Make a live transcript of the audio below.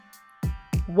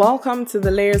Welcome to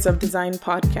the Layers of Design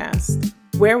podcast,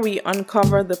 where we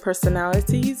uncover the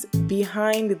personalities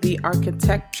behind the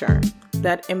architecture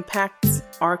that impacts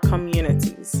our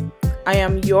communities. I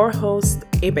am your host,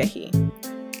 Ebehi.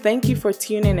 Thank you for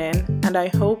tuning in, and I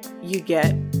hope you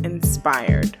get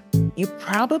inspired. You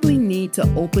probably need to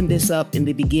open this up in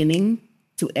the beginning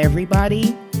to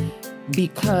everybody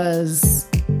because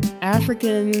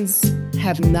Africans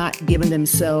have not given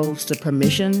themselves the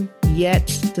permission yet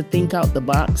to think out the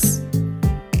box,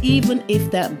 even if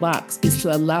that box is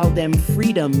to allow them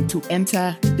freedom to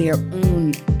enter their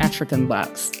own African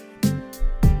box.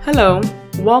 Hello,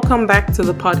 welcome back to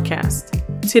the podcast.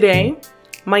 Today,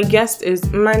 my guest is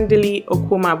Mandili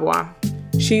Okwumabwa.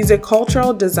 She's a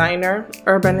cultural designer,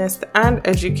 urbanist, and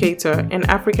educator in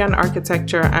African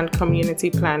architecture and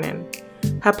community planning.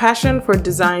 Her passion for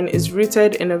design is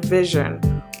rooted in a vision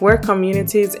where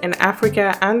communities in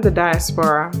Africa and the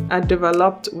diaspora are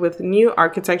developed with new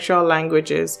architectural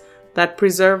languages that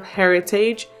preserve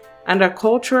heritage and are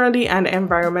culturally and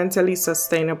environmentally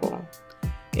sustainable.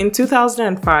 In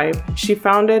 2005, she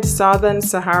founded Southern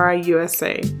Sahara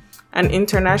USA, an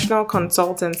international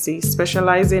consultancy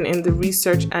specializing in the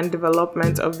research and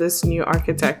development of this new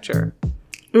architecture.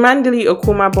 Mandili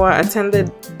Okwumabwa attended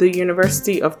the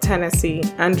University of Tennessee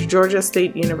and Georgia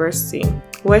State University,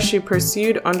 where she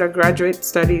pursued undergraduate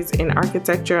studies in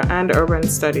architecture and urban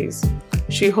studies.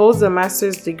 She holds a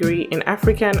master's degree in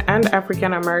African and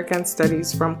African American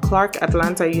studies from Clark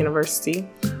Atlanta University,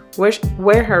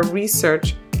 where her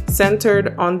research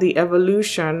centered on the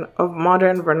evolution of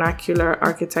modern vernacular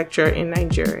architecture in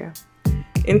Nigeria.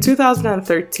 In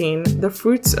 2013, the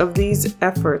fruits of these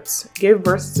efforts gave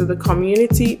birth to the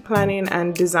Community Planning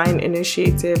and Design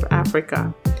Initiative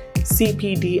Africa,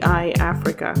 CPDI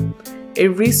Africa, a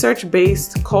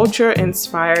research-based,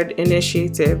 culture-inspired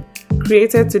initiative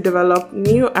created to develop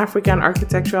new African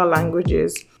architectural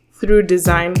languages through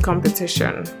design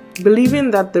competition. Believing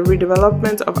that the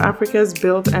redevelopment of Africa's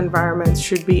built environment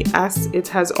should be as it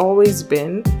has always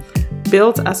been,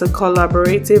 built as a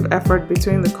collaborative effort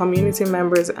between the community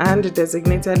members and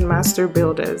designated master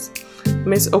builders,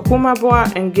 Ms.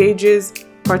 Okwumabwa engages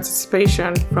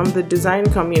participation from the design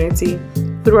community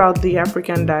throughout the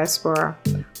African diaspora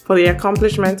for the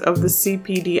accomplishment of the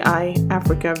CPDI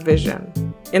Africa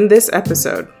vision. In this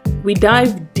episode, we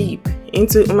dive deep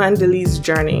into Mandili's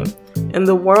journey in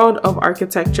the world of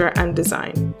architecture and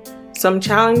design, some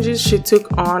challenges she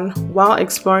took on while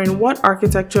exploring what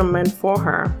architecture meant for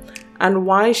her, and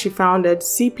why she founded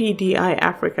CPDI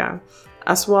Africa,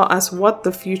 as well as what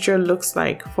the future looks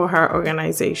like for her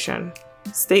organization.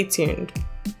 Stay tuned.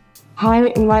 Hi,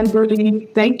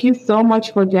 Mandili. Thank you so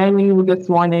much for joining me this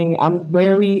morning. I'm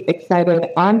very excited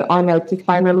and honored to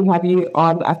finally have you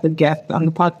on as a guest on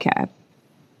the podcast.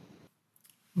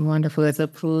 Wonderful. It's a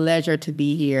pleasure to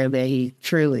be here, Behi,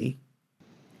 truly.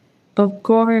 Of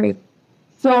course.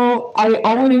 So I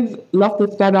always love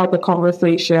to start out the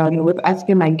conversation with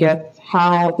asking my guests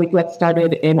how they get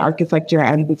started in architecture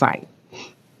and design.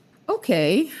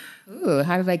 Okay. Ooh,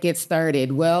 how did I get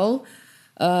started? Well,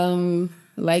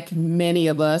 like many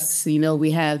of us,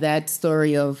 we have that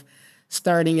story of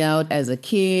starting out as a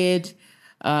kid.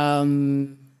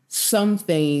 Something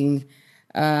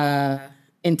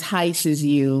entices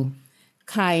you,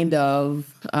 kind of.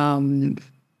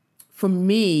 For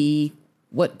me,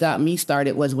 what got me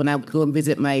started was when I would go and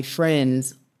visit my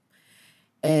friends,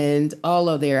 and all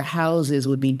of their houses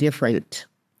would be different.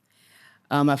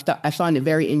 I found it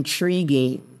very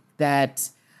intriguing that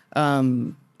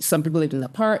some people lived in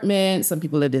apartments, some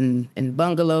people lived in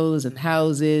bungalows and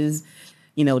houses,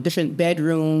 different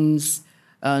bedrooms,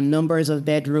 numbers of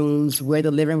bedrooms, where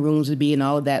the living rooms would be and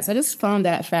all of that. So I just found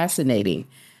that fascinating.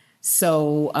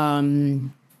 So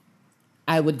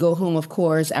I would go home, of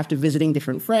course, after visiting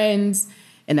different friends,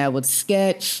 and I would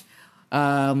sketch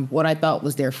what I thought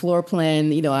was their floor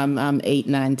plan. I'm 8,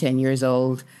 9, 10 years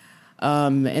old.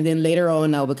 And then later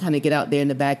on, I would kind of get out there in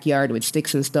the backyard with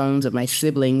sticks and stones of my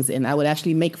siblings, and I would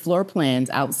actually make floor plans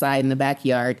outside in the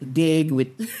backyard, dig with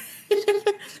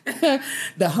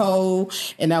the hoe,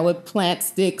 and I would plant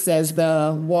sticks as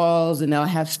the walls, and I'll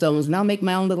have stones, and I'll make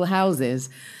my own little houses.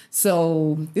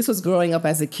 So this was growing up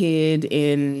as a kid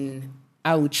in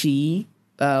Auchi,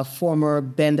 former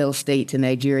Bendel State in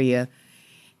Nigeria.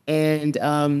 And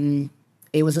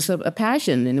it was just a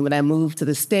passion. And when I moved to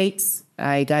the States,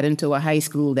 I got into a high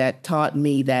school that taught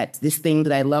me that this thing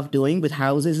that I love doing with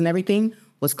houses and everything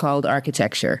was called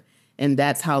architecture. And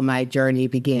that's how my journey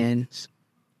began.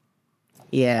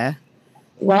 Yeah.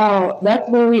 Wow, that's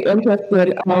very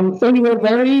interesting. So you were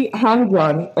very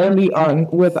hands-on early on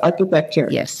with architecture.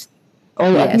 Yes.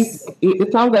 Or at least Yes.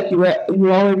 it sounds like you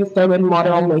already started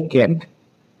model making.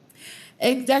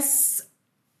 That's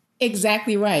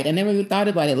exactly right. I never even thought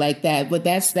about it like that, but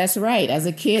that's right. As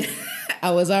a kid,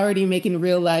 I was already making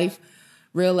real life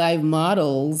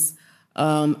models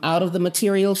out of the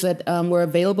materials that were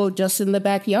available just in the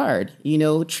backyard. You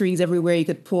know, trees everywhere. You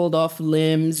could pull off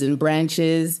limbs and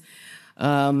branches.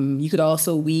 You could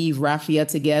also weave raffia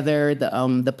together,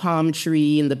 the palm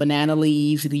tree and the banana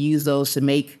leaves. You could use those to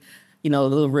make,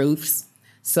 little roofs.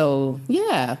 So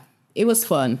yeah, it was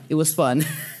fun. It was fun.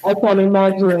 I can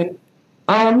imagine.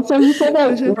 So you said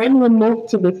that when you moved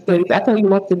to the States, after you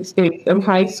moved to the States in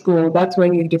high school, that's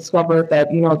when you discovered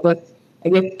that, this, I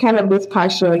guess, kind of this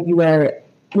passion you were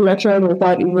nurturing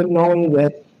without even knowing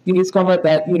it. You discovered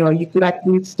that, you could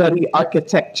actually study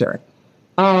architecture.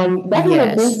 That kind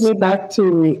of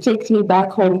Yes. takes me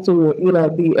back home to,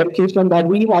 the education that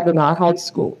we had in our high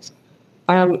schools.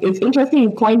 It's interesting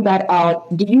you point that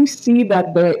out. Do you see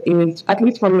that there is, at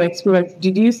least from your experience,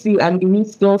 did you see and do you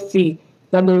still see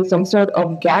that there is some sort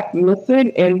of gap missing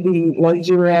in the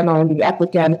Nigerian or the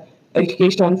African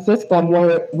education system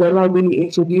where we're not really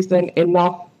introducing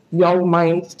enough young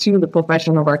minds to the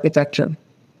profession of architecture?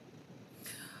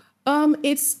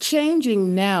 It's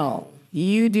changing now.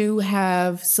 You do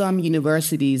have some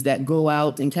universities that go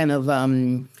out and kind of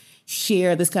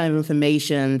share this kind of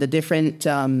information, the different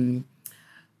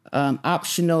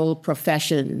optional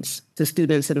professions to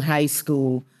students in high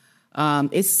school.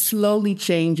 It's slowly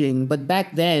changing, but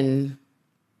back then,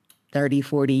 30,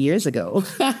 40 years ago,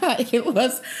 it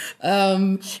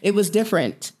was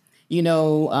different.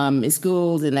 In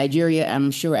schools in Nigeria,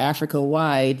 I'm sure Africa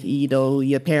wide,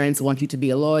 your parents want you to be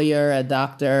a lawyer, a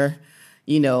doctor,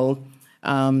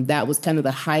 that was kind of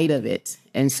the height of it.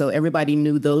 And so everybody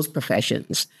knew those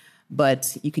professions.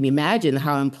 But you can imagine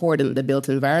how important the built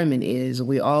environment is.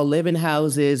 We all live in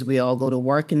houses, we all go to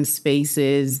work in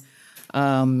spaces,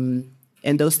 and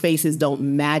those spaces don't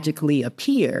magically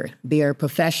appear. They are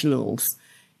professionals,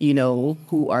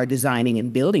 who are designing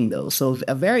and building those. So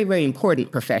a very, very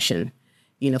important profession,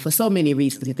 for so many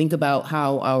reasons. You think about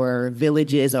how our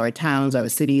villages, our towns, our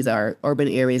cities, our urban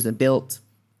areas are built.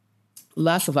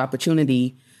 Lots of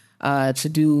opportunity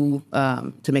to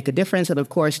make a difference and, of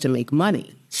course, to make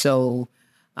money. So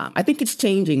I think it's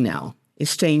changing now.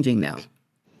 It's changing now.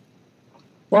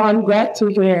 Well, I'm glad to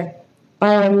hear.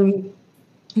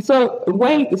 So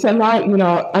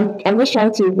now, I'm just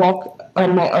trying to walk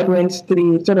my audience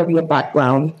through sort of your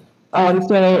background.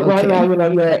 So right now,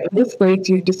 Okay. you're in this place,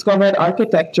 you discovered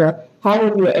architecture. How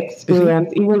was your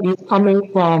experience, even just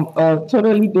coming from a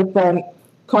totally different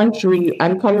country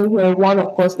and coming here? One,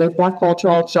 of course, there's one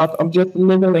cultural shock of just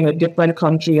living in a different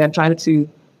country and trying to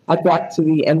adapt to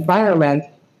the environment.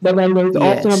 But then there's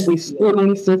also Yes. the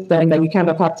schooling system that you kind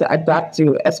of have to adapt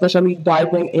to, especially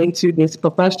diving into this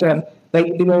profession that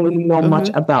you didn't really know much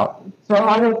about. So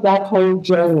how does that whole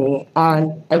journey,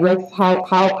 and I guess how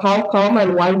come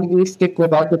and why did you stick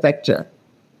with architecture?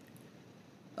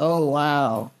 Oh,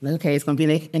 wow. Okay, it's going to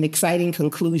be an exciting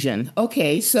conclusion.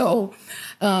 Okay, so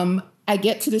I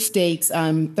get to the States,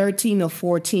 I'm 13 or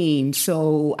 14,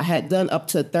 so I had done up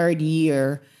to third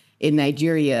year in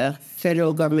Nigeria,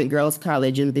 Federal Government Girls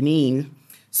College in Benin.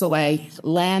 So I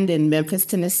land in Memphis,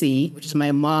 Tennessee, which is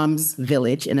my mom's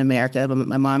village in America.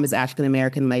 My mom is African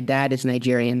American, my dad is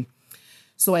Nigerian.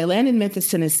 So I land in Memphis,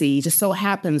 Tennessee. It just so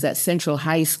happens that Central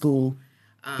High School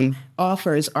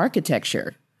offers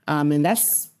architecture. And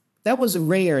that was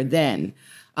rare then.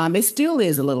 It still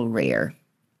is a little rare.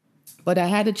 But I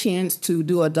had a chance to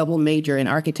do a double major in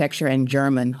architecture and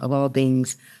German, of all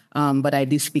things. But I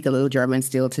do speak a little German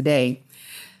still today.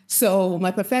 So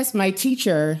my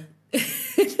teacher,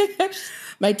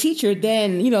 my teacher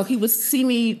then, he would see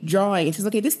me drawing. He says,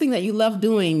 okay, this thing that you love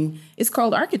doing is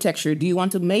called architecture. Do you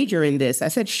want to major in this? I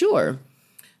said, sure.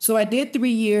 So I did 3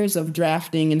 years of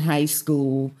drafting in high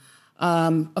school.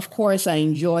 Of course, I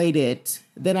enjoyed it.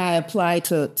 Then I applied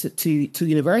to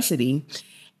university,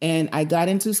 and I got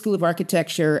into the School of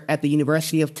Architecture at the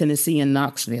University of Tennessee in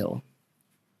Knoxville.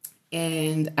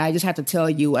 And I just have to tell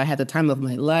you, I had the time of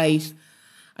my life.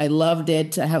 I loved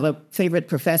it. I have a favorite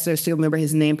professor, still remember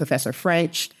his name, Professor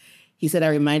French. He said I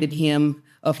reminded him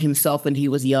of himself when he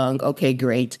was young. Okay,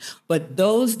 great. But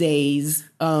those days,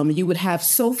 you would have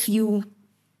so few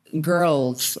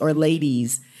girls or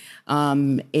ladies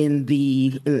in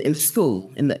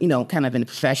school, kind of in the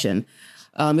profession.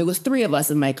 It was 3 of us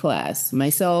in my class,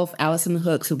 myself, Allison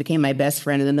Hooks, who became my best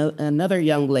friend, and another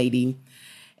young lady.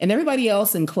 And everybody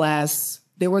else in class,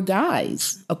 there were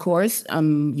guys, of course,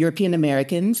 European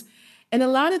Americans. And a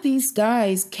lot of these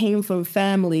guys came from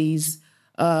families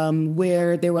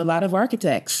where there were a lot of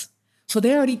architects. So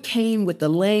they already came with the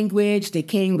language, they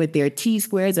came with their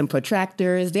T-squares and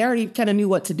protractors. They already kind of knew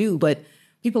what to do. But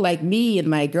people like me and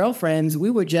my girlfriends, we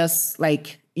were just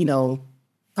like, coming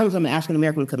from an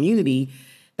African-American community,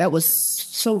 that was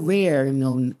so rare.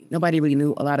 Nobody really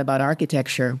knew a lot about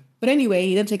architecture. But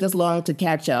anyway, it didn't take us long to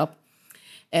catch up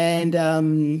and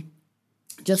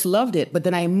just loved it. But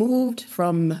then I moved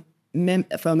from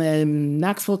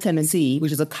Knoxville, Tennessee,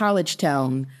 which is a college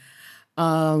town,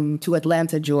 to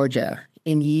Atlanta, Georgia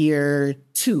in year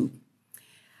 2.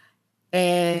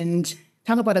 And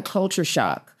talk about a culture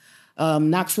shock.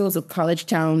 Knoxville is a college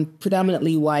town,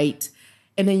 predominantly white.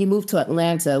 And then you move to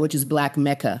Atlanta, which is Black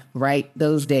Mecca, right?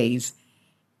 Those days.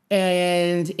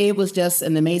 And it was just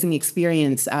an amazing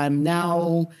experience. I'm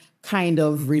now kind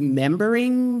of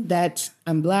remembering that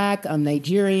I'm Black, I'm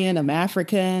Nigerian, I'm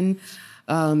African,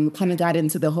 kind of got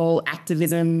into the whole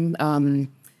activism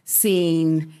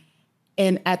scene.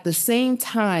 And at the same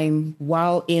time,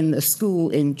 while in the school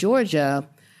in Georgia,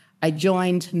 I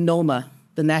joined NOMA,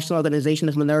 the National Organization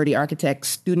of Minority Architects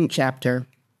Student Chapter,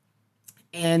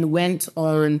 and went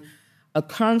on a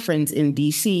conference in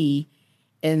DC.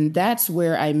 And that's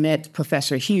where I met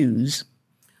Professor Hughes,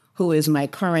 who is my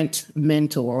current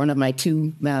mentor, one of my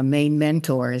 2 main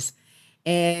mentors.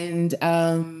 And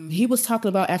he was talking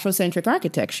about Afrocentric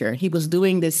architecture. He was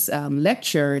doing this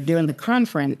lecture during the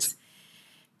conference.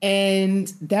 And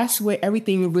that's where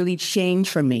everything really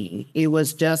changed for me. It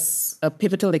was just a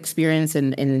pivotal experience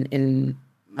in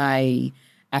my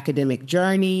academic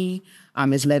journey.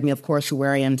 It's led me, of course, to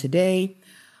where I am today.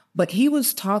 But he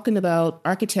was talking about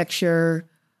architecture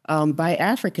by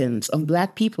Africans, of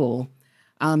Black people.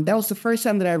 That was the first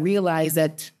time that I realized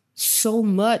that so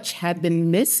much had been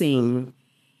missing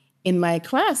in my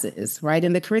classes, right?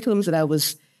 In the curriculums that I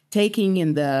was taking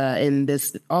in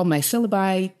all my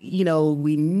syllabi,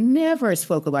 we never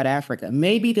spoke about Africa.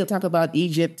 Maybe they'll talk about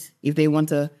Egypt if they want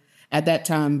to, at that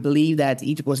time, believe that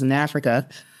Egypt was in Africa.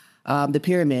 The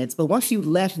pyramids. But once you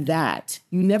left that,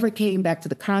 you never came back to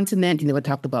the continent. You never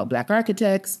talked about Black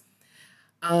architects.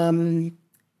 And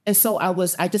so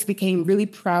I just became really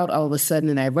proud all of a sudden.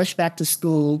 And I rushed back to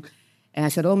school and I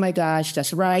said, oh my gosh,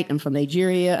 that's right. I'm from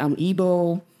Nigeria. I'm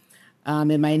Igbo.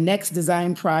 In my next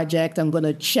design project, I'm going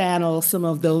to channel some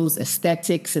of those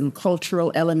aesthetics and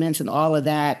cultural elements and all of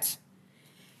that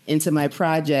into my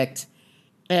project.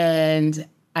 And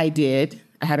I did.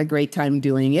 I had a great time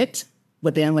doing it.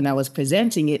 But then when I was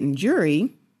presenting it in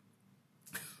jury,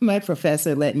 my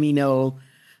professor let me know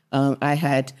I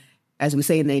had, as we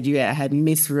say in Nigeria, I had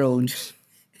misroad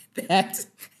that,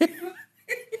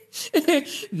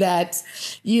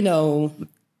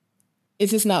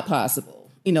 it's just not possible.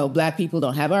 Black people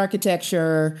don't have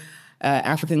architecture.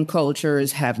 African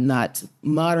cultures have not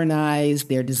modernized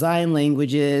their design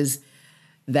languages,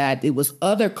 that it was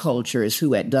other cultures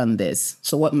who had done this.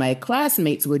 So what my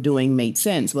classmates were doing made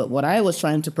sense, but what I was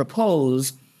trying to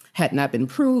propose had not been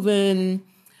proven.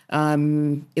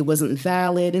 It wasn't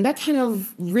valid. And that kind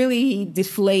of really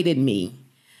deflated me.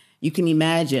 You can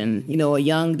imagine, a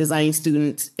young design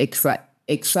student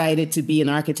excited to be an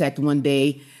architect one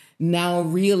day, now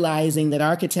realizing that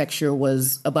architecture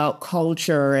was about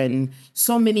culture and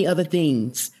so many other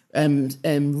things,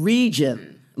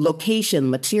 region, location,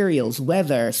 materials,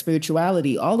 weather,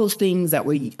 spirituality, all those things that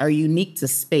are unique to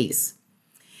space.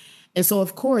 And so,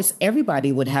 of course,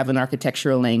 everybody would have an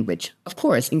architectural language, of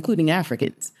course, including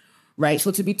Africans, right?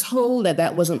 So to be told that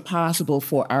that wasn't possible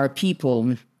for our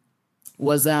people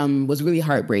was really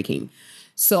heartbreaking.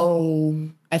 So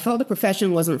I felt the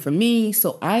profession wasn't for me.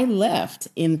 So I left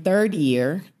in 3rd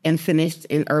year and finished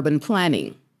in urban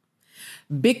planning.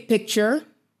 Big picture,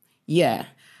 yeah.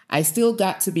 I still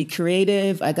got to be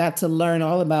creative. I got to learn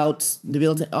all about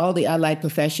all the allied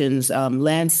professions,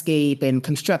 landscape and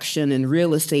construction and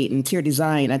real estate, interior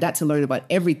design. I got to learn about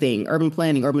everything, urban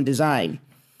planning, urban design.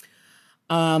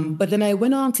 But then I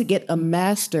went on to get a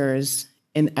master's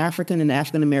in African and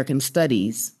African American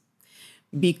studies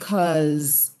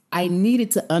because I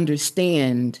needed to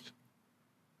understand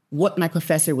what my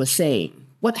professor was saying.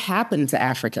 What happened to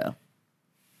Africa,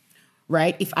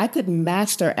 right? If I could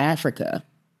master Africa,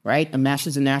 right? A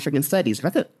master's in African studies. If I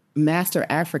could master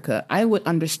Africa, I would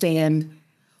understand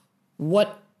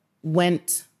what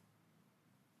went,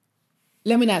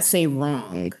 let me not say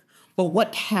wrong, but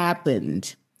what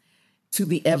happened to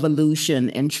the evolution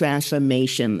and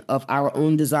transformation of our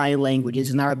own design languages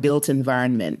and our built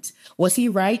environment. Was he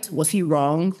right? Was he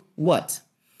wrong? What?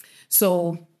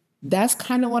 So that's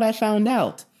kind of what I found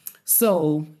out.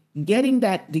 So getting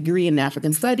that degree in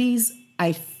African studies,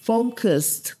 I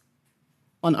focused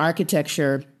on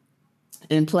architecture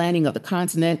and planning of the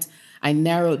continent. I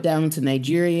narrowed down to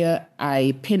Nigeria.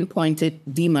 I pinpointed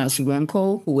Dimas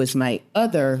Renko, who was my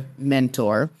other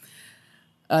mentor,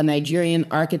 a Nigerian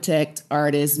architect,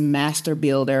 artist, master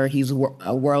builder. He's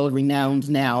world-renowned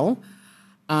now.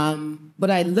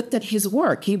 But I looked at his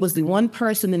work. He was the one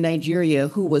person in Nigeria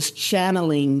who was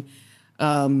channeling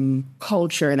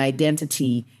culture and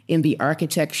identity in the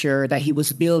architecture that he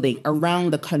was building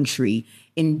around the country.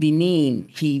 In Benin,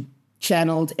 he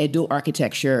channeled Edo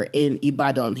architecture. In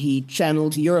Ibadan, he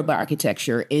channeled Yoruba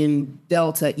architecture. In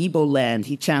Delta, Igbo land,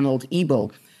 he channeled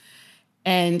Igbo.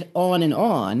 And on and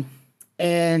on.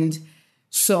 And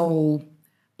so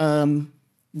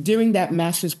during that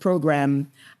master's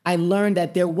program, I learned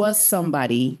that there was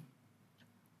somebody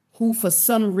who, for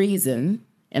some reason,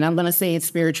 and I'm going to say it's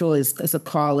spiritual, it's a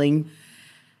calling,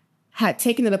 had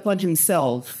taken it upon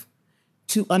himself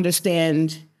to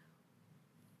understand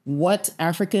what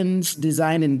Africans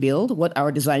design and build, what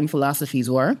our design philosophies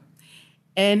were.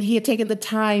 And he had taken the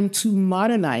time to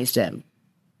modernize them.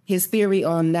 His theory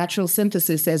on natural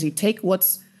synthesis says you take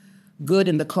what's good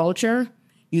in the culture,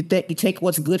 you take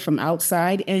what's good from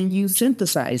outside, and you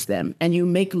synthesize them, and you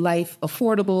make life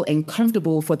affordable and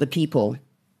comfortable for the people.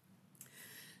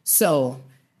 So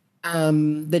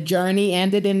the journey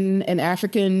ended in an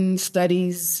African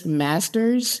Studies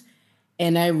Master's,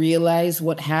 and I realized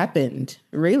what happened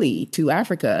really to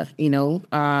Africa.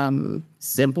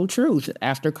 Simple truth.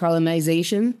 After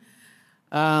colonization,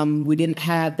 we didn't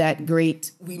have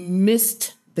we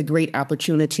missed the great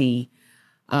opportunity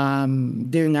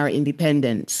during our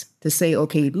independence to say,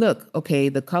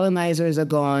 the colonizers are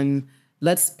gone.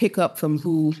 Let's pick up from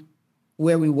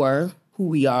where we were, who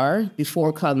we are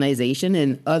before colonization,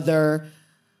 and other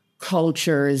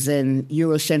cultures and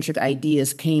Eurocentric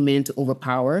ideas came in to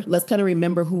overpower. Let's kind of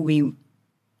remember who we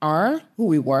are, who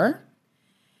we were,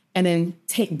 and then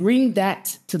bring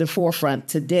that to the forefront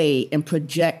today and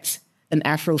project an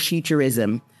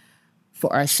Afrofuturism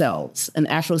for ourselves, an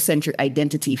Afrocentric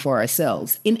identity for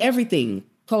ourselves in everything: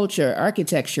 culture,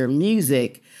 architecture,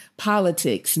 music,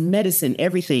 politics, medicine,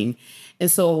 everything.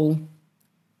 And so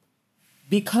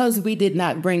because we did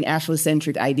not bring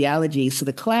Afrocentric ideologies to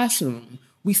the classroom,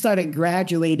 we started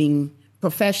graduating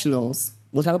professionals,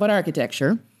 we'll talk about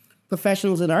architecture,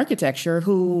 professionals in architecture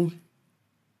who,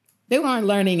 they weren't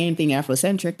learning anything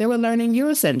Afrocentric, they were learning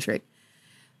Eurocentric.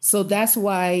 So that's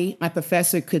why my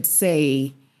professor could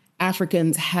say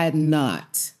Africans had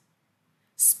not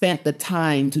spent the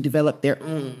time to develop their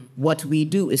own. What we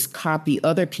do is copy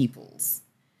other people's.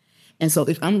 And so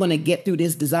if I'm going to get through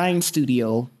this design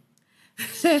studio,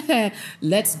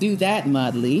 let's do that,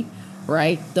 Madly,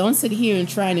 right? Don't sit here and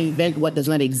try to invent what does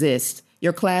not exist.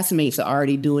 Your classmates are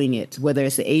already doing it, whether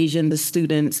it's the Asian, the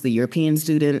students, the European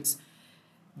students.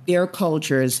 Their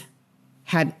cultures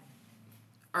had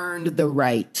earned the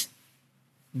right.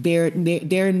 Their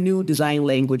new design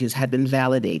languages had been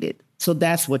validated. So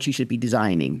that's what you should be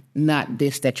designing, not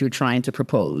this that you're trying to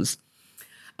propose.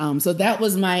 So that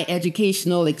was my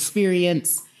educational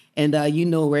experience, and you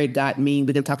know where it got me.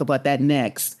 We're going to talk about that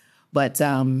next. But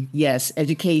yes,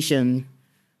 education.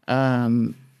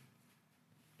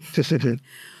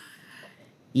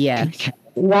 Yeah.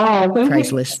 Wow, thank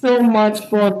Priceless. you so much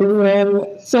for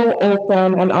being so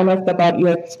open and honest about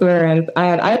your experience.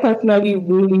 And I personally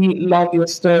really love your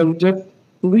story. Just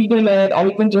reading it or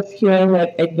even just hearing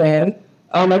it again.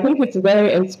 I think it's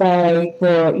very inspiring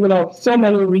for, so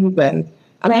many reasons.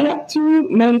 And I have two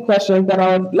main questions that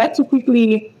I would like to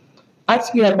quickly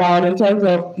ask you about in terms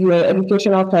of your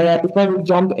educational career before we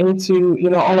jump into,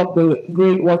 all of the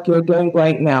great work you're doing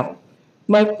right now.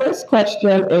 My first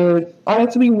question is,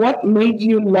 honestly, what made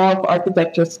you love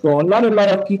architecture school? Not a lot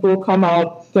of people come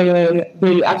out saying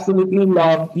they absolutely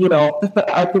love,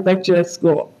 architecture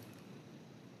school.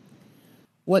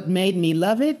 What made me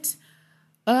love it?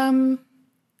 I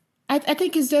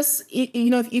think it's just,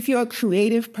 if you're a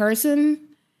creative person,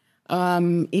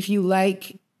 if you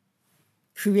like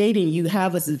creating, you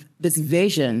have this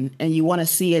vision and you want to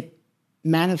see it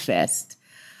manifest.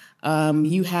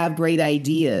 You have great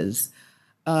ideas.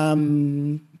 I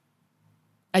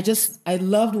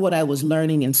loved what I was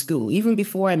learning in school. Even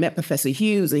before I met Professor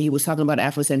Hughes and he was talking about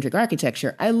Afrocentric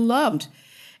architecture, I loved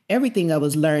everything I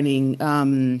was learning.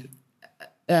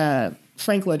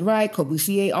 Frank Lloyd Wright,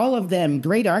 Corbusier, all of them,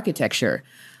 great architecture.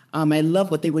 I loved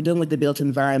what they were doing with the built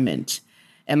environment.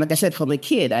 And like I said, from a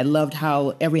kid, I loved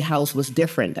how every house was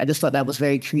different. I just thought that was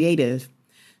very creative.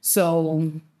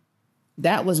 So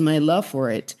that was my love for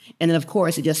it. And then, of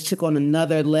course, it just took on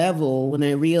another level when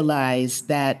I realized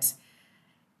that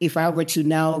if I were to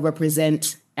now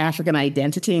represent African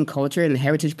identity and culture and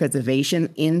heritage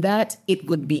preservation in that, it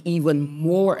would be even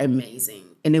more amazing.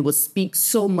 and it would speak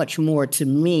so much more to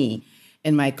me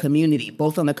and my community,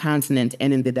 both on the continent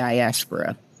and in the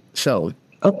diaspora. So,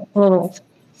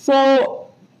 so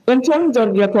in terms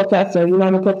of your professor,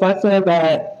 the professor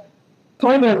that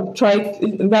kind of tried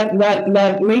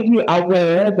that made you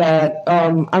aware that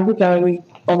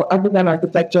African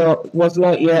architecture was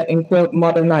not yet in quote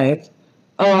modernized.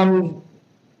 A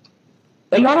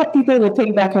lot of people will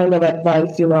take that kind of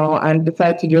advice, and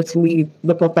decide to just leave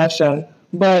the profession.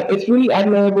 But it's really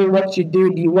admirable what you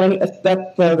did. You went a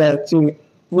step further to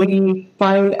really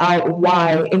find out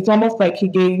why. It's almost like he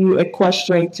gave you a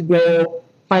question to go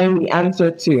find the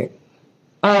answer to.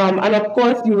 And of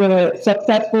course, you were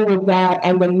successful with that.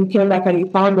 And then you came back and you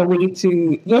found a way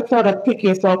to just sort of pick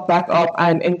yourself back up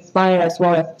and inspire as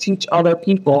well as teach other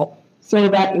people, so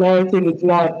that narrative is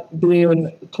not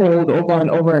being told over and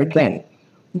over again.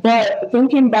 But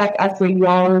thinking back as a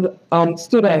young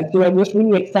student, you were just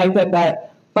really excited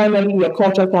that finally your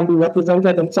culture can be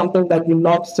represented in something that you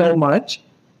love so much.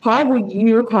 How would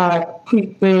you have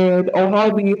prepared, or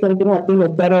how do you think would have been a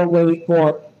better way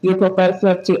for your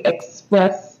professor to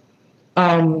express,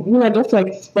 just to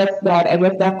express that, and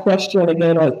with that question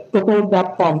again, or propose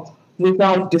that prompt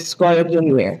without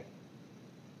discouraging you?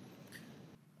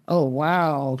 Oh,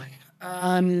 wow.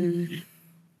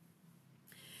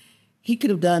 He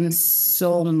could have done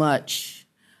so much.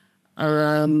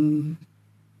 Like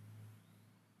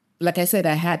I said,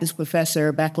 I had this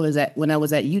professor back when I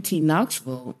was at UT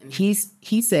Knoxville. He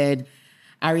said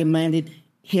I reminded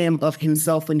him of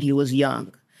himself when he was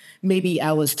young. Maybe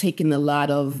I was taking a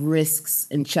lot of risks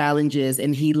and challenges,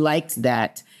 and he liked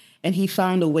that. And he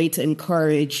found a way to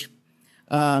encourage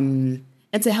and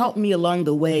to help me along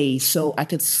the way so I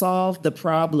could solve the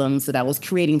problems that I was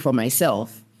creating for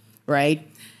myself, right?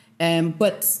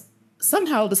 But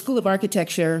somehow the School of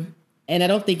Architecture, and I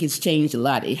don't think it's changed a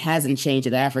lot. It hasn't changed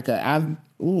in Africa.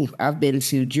 I've been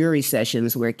to jury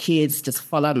sessions where kids just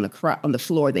fall out on the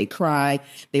floor. They cry.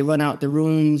 They run out the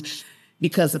rooms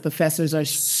because the professors are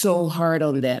so hard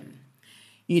on them.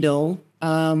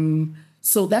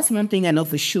 So that's one thing I know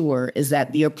for sure, is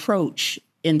that the approach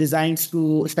in design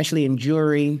school, especially in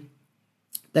jury,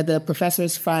 that the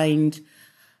professors find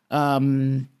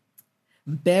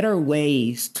better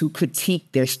ways to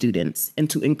critique their students and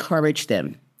to encourage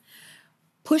them.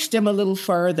 Push them a little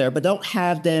further, but don't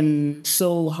have them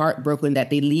so heartbroken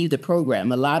that they leave the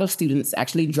program. A lot of students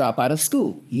actually drop out of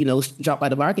school, drop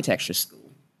out of architecture school.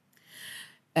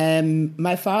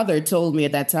 My father told me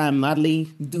at that time, Madly,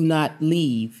 do not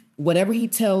leave. Whatever he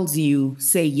tells you,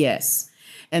 say yes.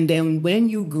 And then when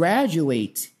you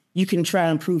graduate, you can try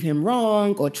and prove him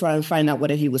wrong or try and find out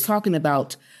what he was talking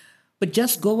about. But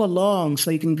just go along so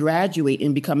you can graduate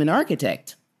and become an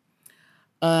architect.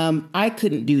 I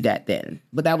couldn't do that then,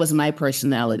 but that was my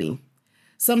personality.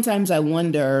 Sometimes I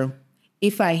wonder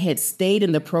if I had stayed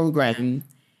in the program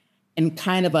and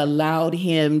kind of allowed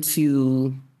him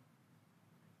to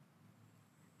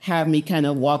have me kind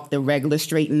of walk the regular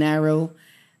straight and narrow,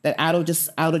 that I would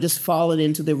have just fallen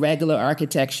into the regular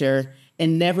architecture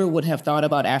and never would have thought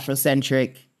about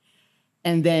Afrocentric.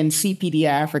 And then CPD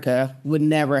Africa would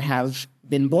never have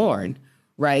been born,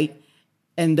 right?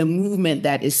 And the movement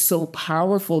that is so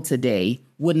powerful today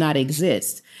would not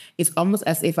exist. It's almost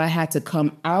as if I had to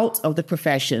come out of the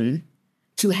profession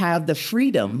to have the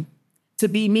freedom to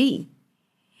be me,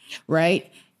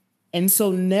 right? And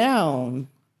so now,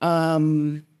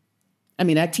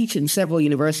 I teach in several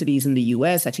universities in the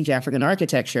US. I teach African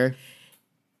architecture.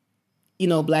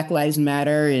 Black Lives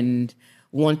Matter and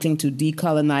wanting to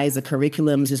decolonize the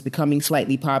curriculums is becoming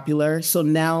slightly popular. So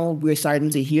now we're starting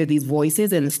to hear these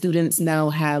voices, and students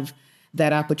now have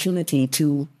that opportunity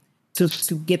to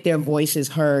get their voices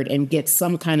heard and get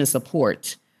some kind of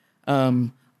support,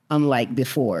 unlike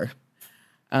before.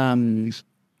 So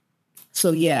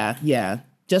yeah.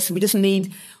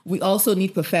 We also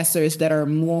need professors that are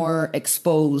more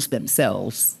exposed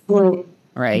themselves.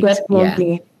 Right.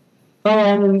 Definitely.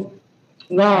 Yeah.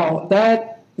 Wow,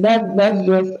 that's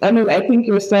just, I think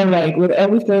you're saying, like, with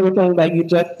every single thing that you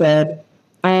just said,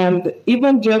 and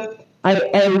even just,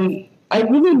 I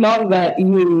really love that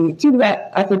you took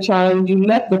that as a challenge. You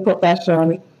left the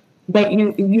profession, but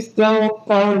you still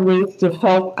found ways to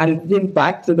help and give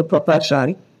back to the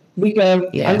profession, because,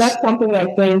 yes. And that's something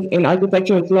I think in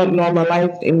architecture is not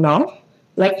normalized enough.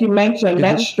 Like you mentioned,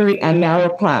 mm-hmm. That straight and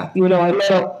narrow path. A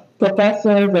lot of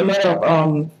professors, a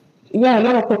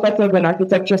lot of professors in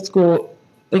architecture school,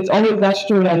 it's always that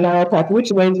straight and narrow path, which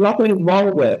there is nothing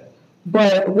wrong with.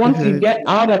 But once you get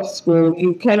out of school,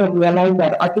 you kind of realize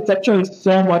that architecture is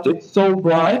so much, it's so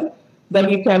broad, that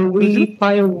you can really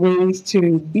find ways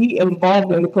to be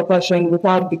involved in the profession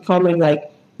without becoming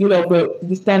like,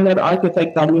 the standard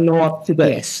architect that we know of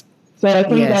today. Yes. So I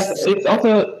think that Yes. it's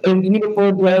also a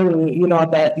beautiful journey,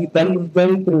 that you've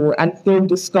been through and still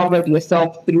discovered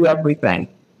yourself through everything.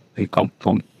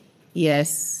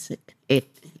 Yes.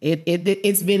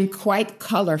 It's been quite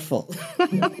colorful.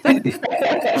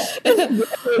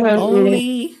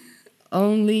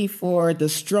 Only for the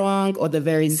strong or the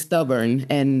very stubborn,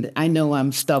 and I know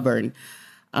I'm stubborn.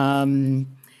 I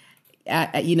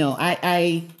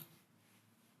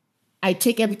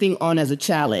take everything on as a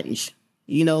challenge.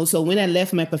 So when I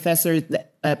left my Professor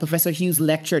Hughes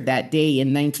lecture that day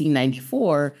in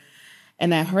 1994,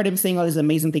 and I heard him saying all these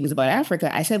amazing things about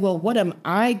Africa, I said, well, what am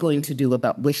I going to do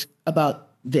about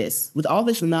this? With all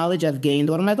this knowledge I've gained,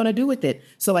 what am I going to do with it?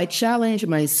 So I challenge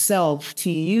myself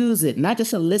to use it, not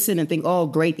just to listen and think, oh,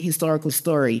 great historical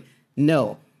story.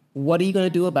 No. What are you going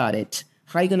to do about it?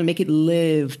 How are you going to make it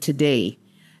live today?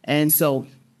 And so,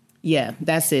 yeah,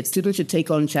 that's it. Students should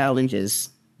take on challenges.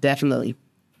 Definitely.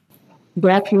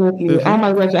 Definitely. Oh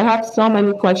my gosh, I have so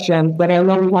many questions, but I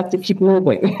know we have to keep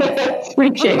moving.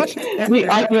 Appreciate we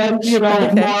are going just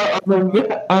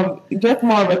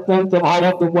more of a sense of all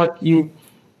of the work you've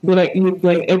been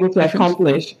able to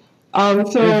accomplish.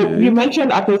 So you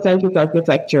mentioned Afrocentric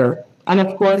architecture, and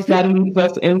of course that leads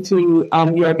us into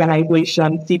your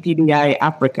organization CPDI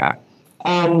Africa.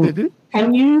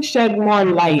 Can you shed more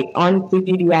light on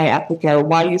CPDI Africa,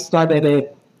 why you started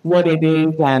it, what it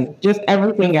is, and just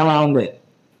everything around it?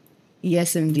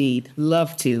 Yes, indeed.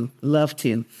 Love to.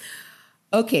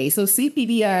 Okay, so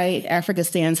CPDI Africa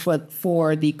stands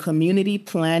for the Community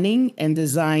Planning and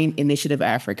Design Initiative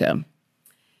Africa.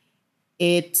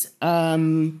 It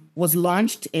was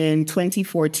launched in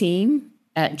 2014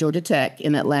 at Georgia Tech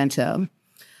in Atlanta.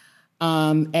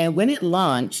 And when it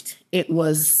launched, it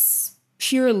was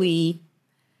purely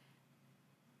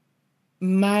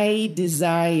my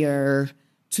desire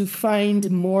to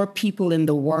find more people in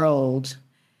the world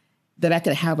that I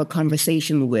could have a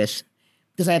conversation with.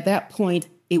 Because at that point,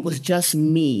 it was just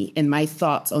me and my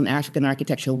thoughts on African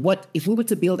architecture. What if we were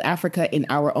to build Africa in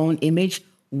our own image,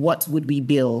 what would we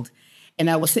build? And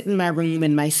I would sit in my room,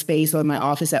 in my space, or in my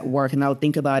office at work, and I would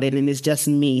think about it, and it's just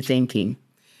me thinking.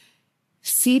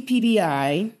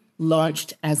 CPDI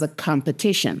launched as a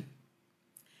competition.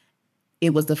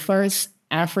 It was the first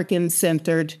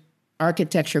African-centered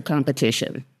architecture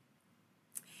competition.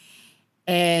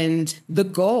 And the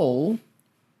goal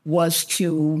was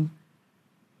to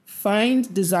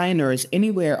find designers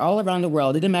anywhere, all around the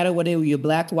world. It didn't matter whether you were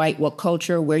Black, white, what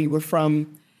culture, where you were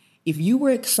from. If you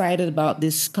were excited about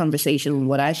this conversation,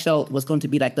 what I felt was going to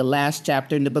be like the last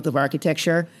chapter in the Book of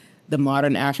Architecture, the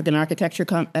Modern African Architecture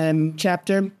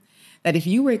chapter, that if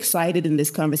you were excited in this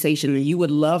conversation and you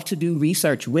would love to do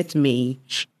research with me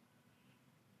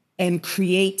and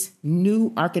create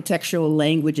new architectural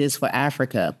languages for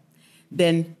Africa,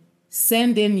 then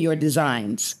send in your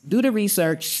designs, do the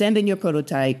research, send in your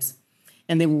prototypes,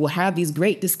 and then we will have these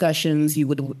great discussions. You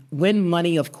would win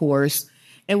money, of course,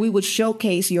 and we would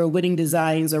showcase your winning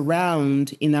designs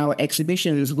around in our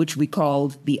exhibitions, which we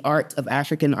called the Art of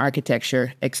African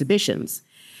Architecture exhibitions.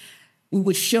 We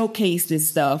would showcase this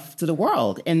stuff to the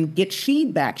world and get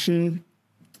feedback from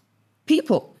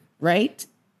people, right?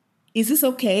 Is this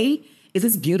okay? Is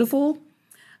this beautiful?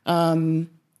 And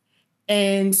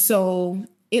so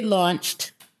it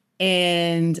launched,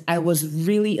 and I was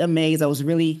really amazed. It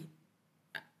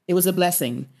was a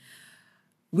blessing.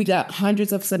 We got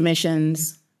hundreds of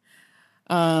submissions.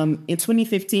 In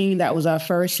 2015, that was our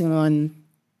first one.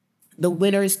 The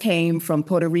winners came from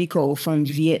Puerto Rico, from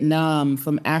Vietnam,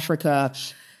 from Africa,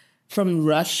 from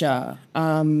Russia.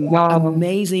 Wow.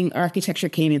 Amazing architecture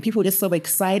came in. People were just so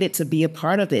excited to be a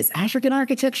part of this. African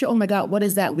architecture, oh my God, what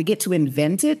is that? We get to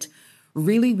invent it?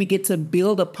 Really, we get to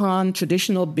build upon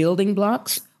traditional building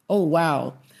blocks? Oh,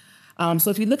 wow. So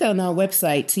if you look on our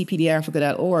website,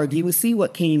 cpdafrica.org, you will see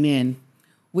what came in.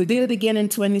 We did it again in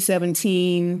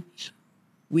 2017.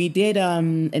 We did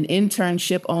an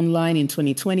internship online in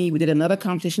 2020. We did another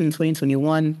competition in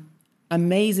 2021.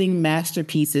 Amazing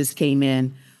masterpieces came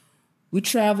in. We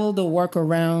traveled the work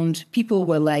around. People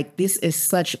were like, this is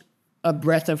such a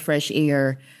breath of fresh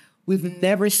air. We've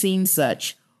never seen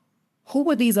such. Who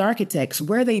were these architects?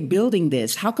 Where are they building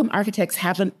this? How come architects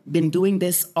haven't been doing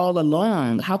this all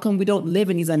along? How come we don't live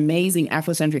in these amazing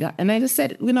Afrocentric? And I just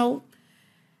said,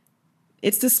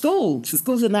 it's the schools. The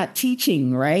schools are not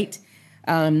teaching, right?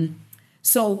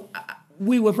 So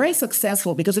we were very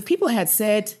successful because if people had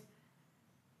said,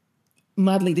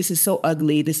 Madly, this is so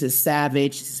ugly, this is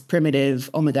savage, this is primitive,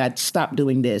 oh my God, stop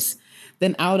doing this,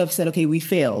 then I would have said, okay, we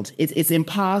failed. It's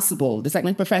impossible. Just like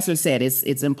my professor said,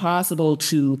 it's impossible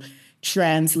to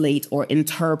translate or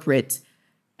interpret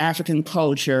African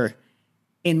culture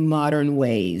in modern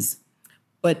ways.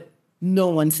 But no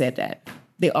one said that.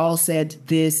 They all said,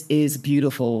 this is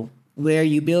beautiful. Where are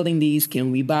you building these?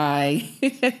 Can we buy?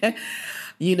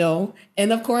 You know?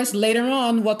 And of course, later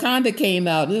on, Wakanda came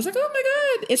out. And it was like, oh my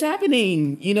God, it's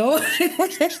happening. You know?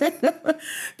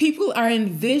 People are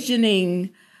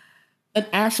envisioning an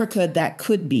Africa that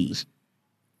could be,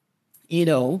 you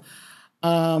know?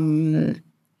 And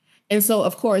so,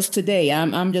 of course, today,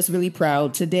 I'm just really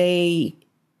proud. Today,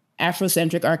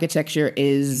 Afrocentric architecture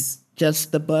is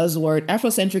just the buzzword.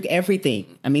 Afrocentric everything.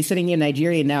 I mean, sitting here in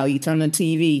Nigeria now, you turn on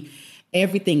TV,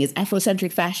 everything is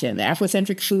Afrocentric fashion,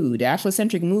 Afrocentric food,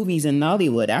 Afrocentric movies in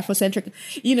Nollywood, Afrocentric,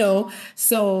 you know.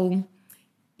 So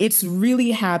it's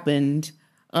really happened.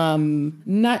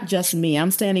 Not just me.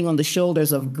 I'm standing on the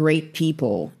shoulders of great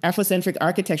people. Afrocentric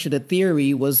architecture, the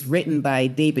theory, was written by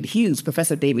David Hughes,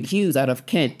 Professor David Hughes out of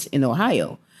Kent in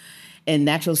Ohio, and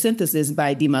Natural Synthesis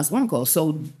by Dimas Wanko.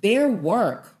 So their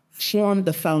work formed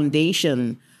the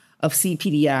foundation of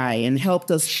CPDI and helped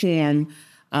us share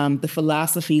the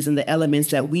philosophies and the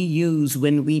elements that we use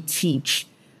when we teach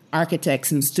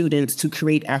architects and students to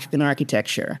create African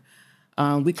architecture.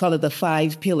 We call it the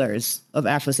 5 pillars of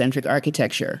Afrocentric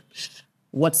architecture.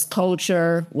 What's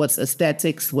culture, what's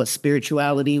aesthetics, what's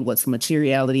spirituality, what's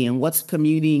materiality, and what's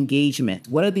community engagement?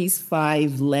 What are these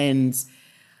 5 lenses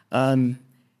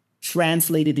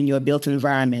translated in your built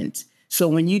environment? So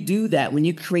when you do that, when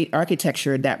you create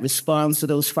architecture that responds to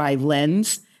those 5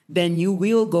 lenses, then you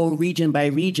will go region by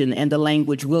region and the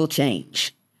language will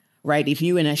change. Right? If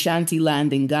you're in Ashanti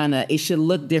land in Ghana, it should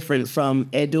look different from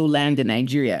Edo land in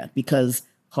Nigeria because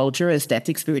culture,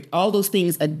 aesthetic, spirit, all those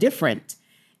things are different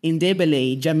in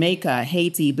Ndebele, Jamaica,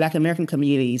 Haiti, Black American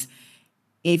communities.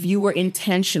 If you were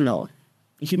intentional,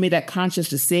 if you made that conscious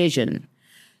decision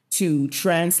to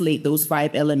translate those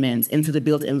 5 elements into the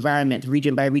built environment,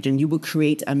 region by region, you will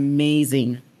create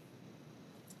amazing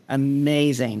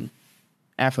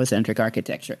Afrocentric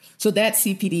architecture. So that's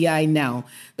CPDI now.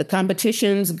 The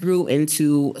competitions grew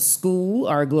into school,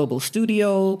 our global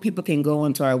studio. People can go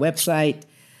onto our website,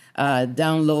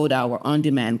 download our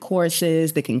on-demand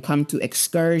courses. They can come to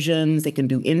excursions. They can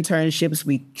do internships.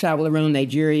 We travel around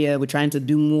Nigeria. We're trying to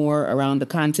do more around the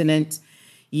continent.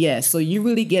 Yeah, so you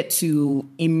really get to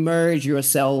immerse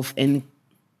yourself and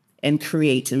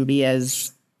create and be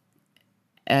as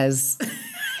as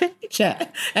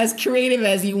creative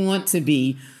as you want to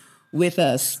be with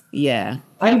us. Yeah.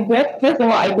 First of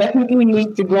all, I definitely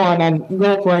need to go on and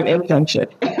go for an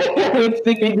internship.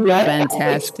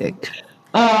 Fantastic.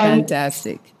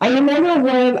 Fantastic. I remember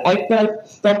when I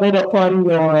first stumbled upon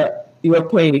your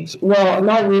page. Well,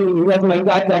 not really. It was my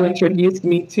dad that introduced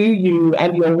me to you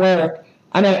and your work.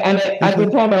 And at the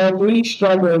time, I was really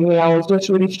struggling. I was just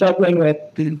really struggling with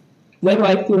where do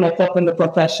I see myself in the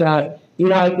profession.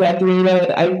 I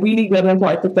graduated, I really got into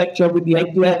architecture with the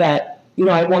idea that,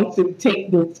 I want to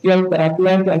take the skills that I've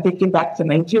learned and take it back to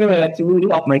Nigeria to really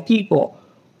help my people.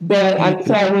 But and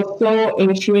so I was so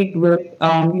intrigued with,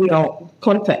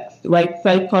 context, right?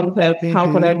 Site context,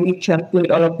 how can I really translate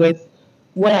all of this,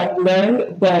 what I've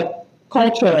learned, but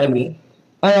culturally.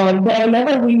 But I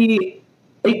never really,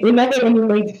 it never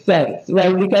really made sense,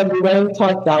 right? Because we weren't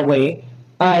taught that way.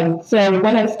 So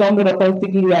when I stumbled upon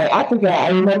CPDI Africa, I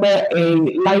remember a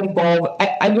light bulb.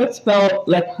 I just felt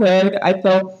like heard. I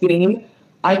felt seen.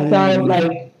 I felt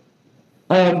like,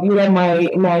 my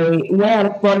where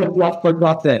I'm from is not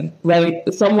forgotten, right?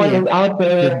 Someone is out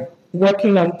there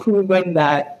working on proving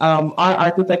that our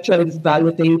architecture is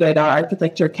validated, our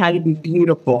architecture can be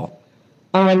beautiful.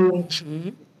 And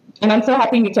I'm so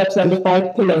happy you touched on the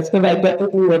 5 pillars because I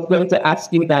definitely was going to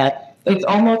ask you that. It's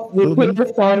almost, we put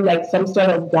this on like some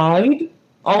sort of guide,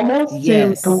 almost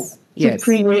to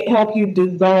create, help you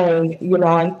design,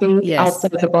 and think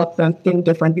outside the box and think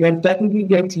differently. I'm definitely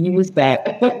going to use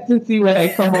that to see what I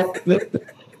come up with.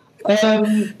 But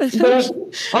on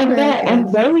that,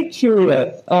 I'm very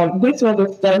curious. This was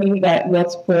a study that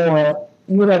was for,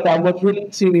 that was really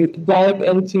to dive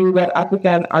into what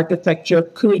African architecture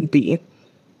could be.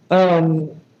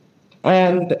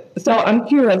 And so I'm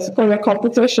curious, for the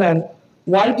competition,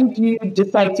 why did you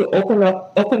decide to open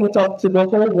it up to the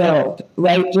whole world,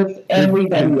 right? Just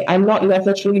everybody. I'm not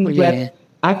necessarily just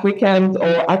Africans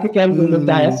or Africans in the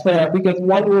diaspora, because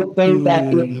one would think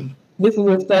that if this is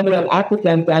a study of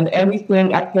Africans and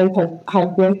everything Africans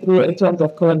have been through in terms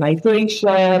of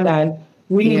colonization and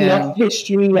really lost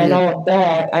history and all of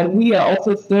that, and we are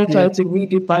also still trying to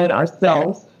redefine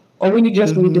ourselves or really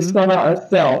just rediscover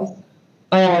ourselves.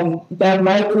 that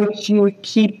might make you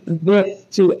keep this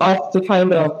to us to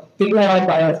kind of figure out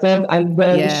by ourselves and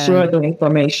then share the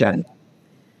information?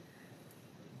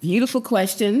 Beautiful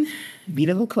question.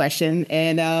 Beautiful question.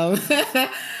 And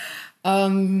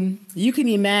you can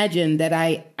imagine that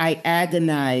I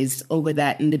agonized over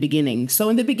that in the beginning. So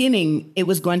in the beginning, it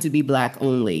was going to be Black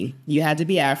only. You had to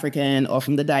be African or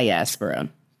from the diaspora.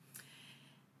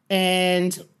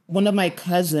 And one of my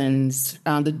cousins,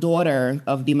 the daughter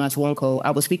of Dimas Wonko,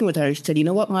 I was speaking with her. She said, you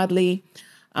know what, Madly?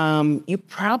 You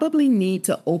probably need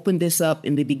to open this up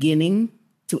in the beginning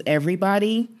to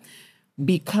everybody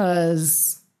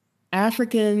because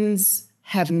Africans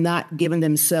have not given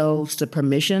themselves the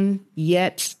permission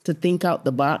yet to think out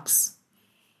the box,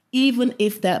 even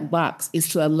if that box is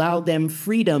to allow them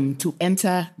freedom to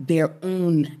enter their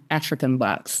own African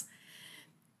box.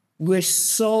 We're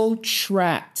so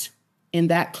trapped in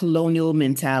that colonial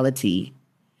mentality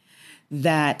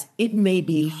that it may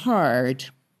be hard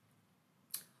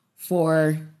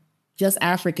for just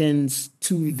Africans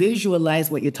to visualize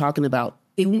what you're talking about.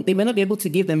 They may not be able to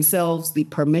give themselves the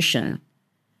permission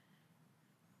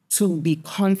to be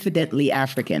confidently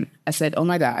African. I said, oh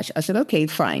my gosh. I said, okay,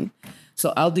 fine.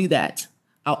 So I'll do that.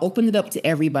 I'll open it up to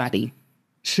everybody.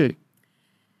 Sure.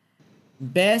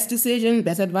 Best decision,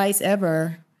 best advice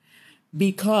ever,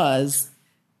 because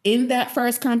in that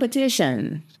first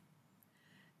competition,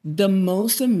 the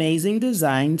most amazing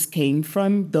designs came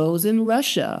from those in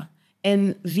Russia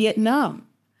and Vietnam.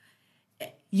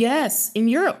 Yes, in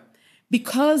Europe,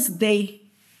 because they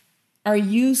are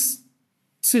used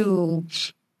to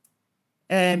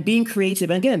being creative.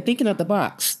 And again, thinking out the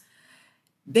box,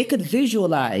 they could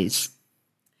visualize.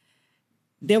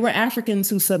 There were Africans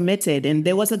who submitted, and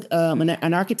there was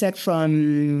an architect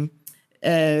from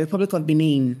Republic of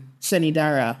Benin, Seni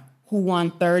Dara, who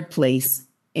won third place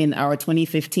in our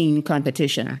 2015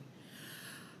 competition.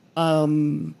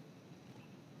 Everyone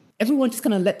just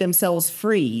kind of let themselves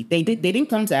free. They didn't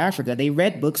come to Africa. They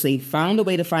read books. They found a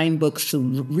way to find books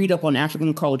to read up on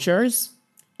African cultures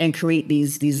and create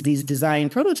these design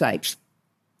prototypes.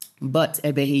 But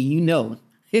Ebehi, you know,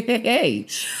 hey,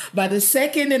 by the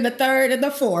second and the third and the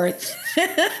fourth,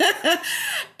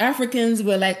 Africans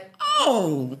were like,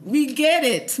 oh, we get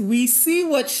it. We see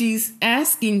what she's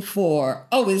asking for.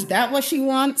 Oh, is that what she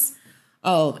wants?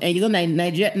 Oh, and you know,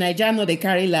 Nigeria know they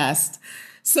carry last.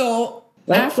 So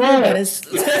after that,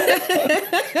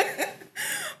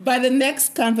 by the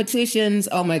next competitions,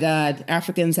 oh my God,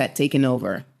 Africans had taken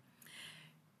over.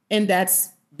 And that's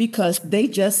because they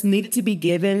just needed to be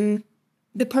given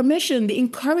the permission, the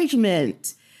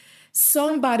encouragement.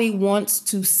 Somebody wants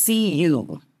to see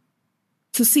you,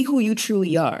 to see who you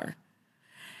truly are.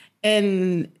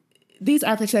 And these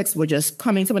architects were just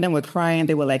coming. Some of them were crying.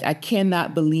 They were like, I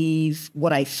cannot believe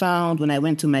what I found when I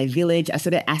went to my village. I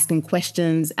started asking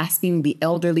questions, asking the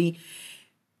elderly.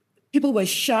 People were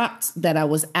shocked that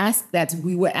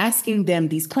we were asking them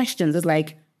these questions. It's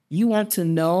like, you want to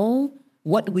know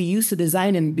what we used to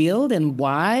design and build and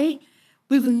why?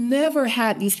 We've never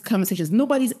had these conversations.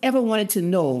 Nobody's ever wanted to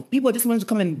know. People just wanted to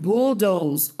come and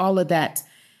bulldoze all of that.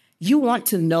 You want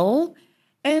to know?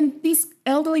 And these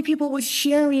elderly people were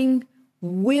sharing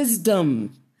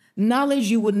wisdom, knowledge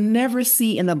you would never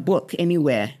see in a book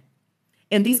anywhere.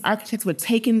 And these architects were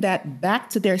taking that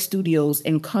back to their studios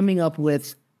and coming up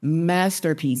with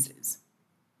masterpieces.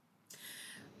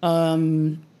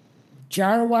 Jarwa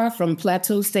from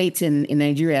Plateau State in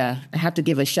Nigeria, I have to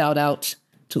give a shout out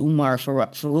to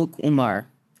Farouk Umar.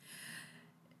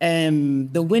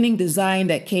 The winning design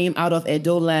that came out of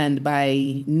Edo land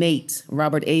by Nate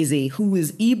Robert Eze, who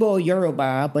is Igbo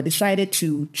Yoruba, but decided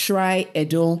to try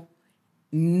Edo,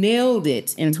 nailed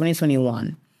it in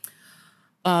 2021.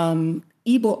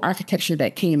 Igbo architecture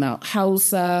that came out,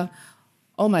 Hausa,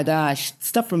 oh my gosh,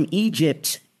 stuff from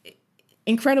Egypt,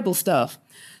 incredible stuff.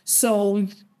 So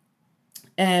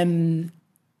it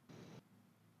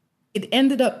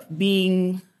ended up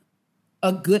being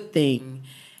a good thing.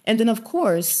 And then, of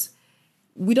course,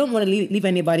 we don't want to leave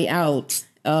anybody out.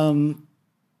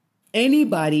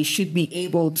 Anybody should be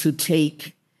able to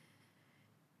take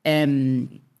a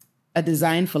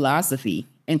design philosophy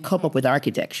and come up with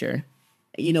architecture.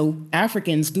 You know,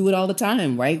 Africans do it all the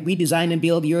time, right? We design and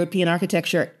build European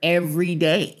architecture every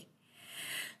day.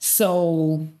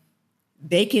 So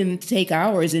they can take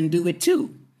ours and do it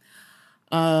too.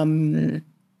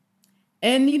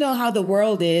 And you know how the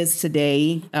world is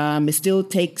today. It still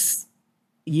takes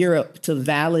Europe to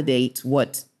validate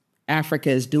what Africa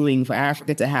is doing for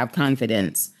Africa to have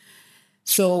confidence.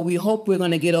 So we hope we're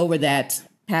going to get over that,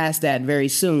 past that very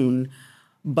soon.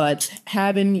 But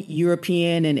having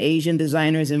European and Asian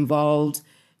designers involved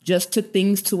just took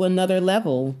things to another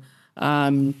level.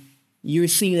 You're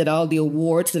seeing that all the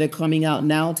awards that are coming out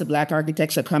now to Black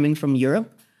architects are coming from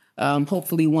Europe.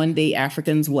 Hopefully one day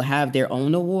Africans will have their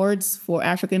own awards for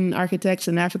African architects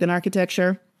and African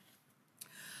architecture.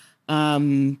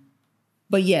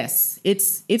 But yes,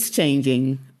 it's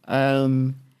changing.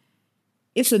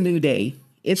 It's a new day.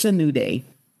 It's a new day.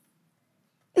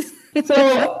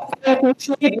 So I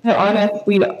appreciate your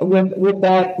honesty with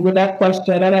that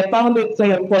question, and I found it so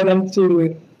important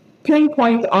to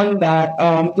pinpoint on that,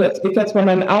 just because from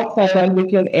an outsider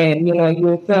looking in,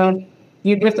 you think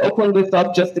you just open this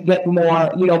up just to get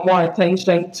more, more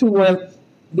attention towards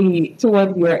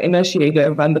your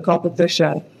initiative and the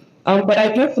competition. But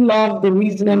I just love the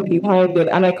reasoning behind it,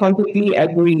 and I completely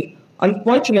agree.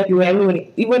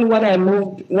 Unfortunately, even when I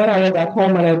was at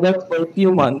home and I worked for a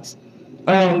few months,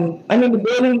 the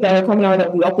buildings that are coming out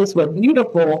of the office were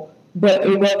beautiful, but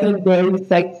it wasn't very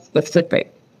site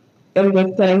specific, in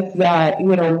the sense that,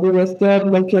 we were still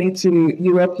looking to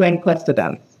European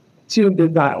precedents to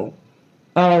design.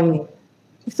 So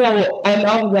I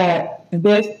love that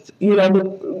this,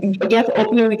 I guess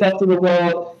opening it up to the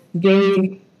world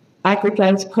gave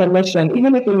Africans permission,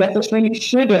 even if we necessarily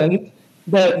shouldn't,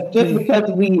 but just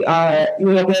because we are,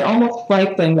 we're almost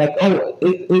frightened, like,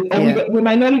 we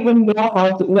might not even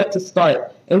know where to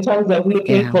start in terms of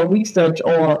looking for research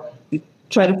or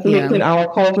translating our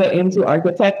culture into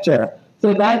architecture.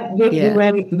 So that gives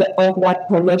women what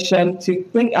permission to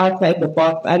think outside the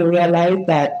box and realize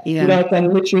that I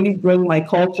can literally bring my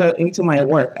culture into my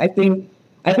work. I think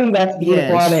that's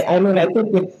beautiful. Yes. I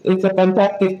think it's a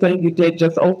fantastic thing you did,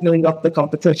 just opening up the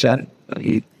competition.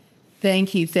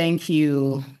 Thank you.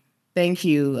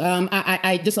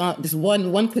 I just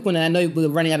one quick one, and I know we're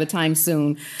running out of time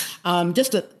soon.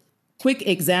 Just a quick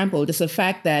example, just the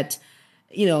fact that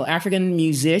African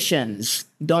musicians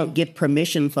don't get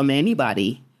permission from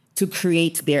anybody to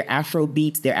create their Afro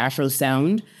beats, their Afro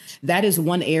sound. That is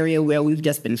one area where we've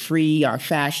just been free. Our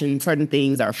fashion, certain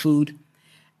things, our food.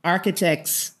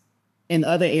 Architects in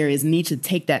other areas need to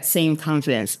take that same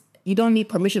confidence. You don't need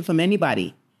permission from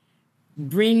anybody.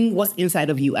 Bring what's inside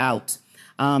of you out,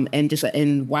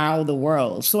 and wow the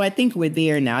world. So I think we're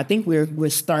there now. I think we're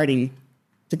starting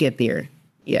to get there.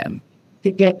 Yeah.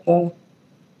 To get there.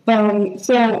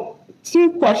 So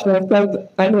 2 questions, because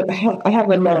I have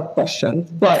a lot of questions,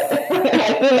 but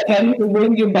I feel like I need to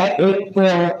bring you back in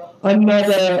for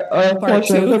another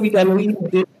portion so we can read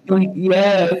this.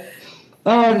 Yes.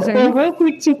 So real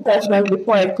quick, 2 questions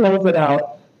before I close it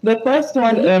out. The first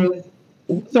one is,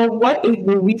 so what is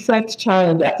the recent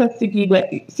challenge? After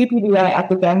CPDI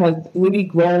Africa has really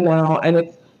grown now, and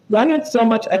it's garnered so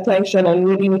much attention and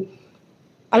really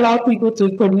allowed people to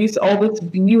produce all this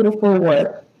beautiful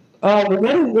work. What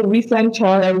is the recent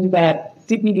challenge that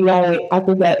CPDI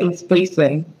Africa is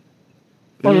facing,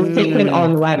 or is taking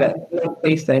on, rather, not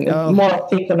facing, it's more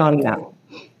taken on now?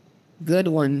 Good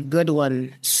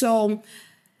one. So,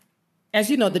 as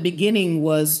you know, the beginning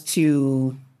was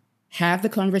to have the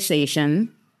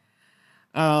conversation,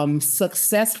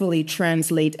 successfully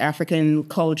translate African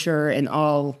culture and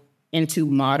all into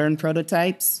modern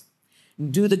prototypes,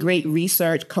 do the great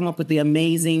research, come up with the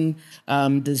amazing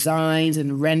designs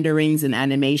and renderings and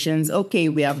animations. Okay,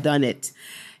 we have done it.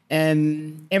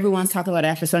 Everyone's talking about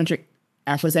Afrocentric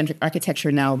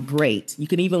architecture now. Great. You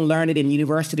can even learn it in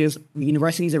universities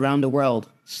around the world.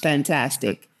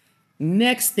 Fantastic.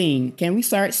 Next thing, can we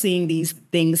start seeing these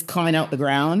things coming out the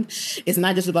ground? It's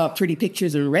not just about pretty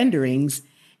pictures and renderings.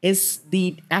 It's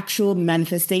the actual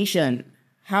manifestation.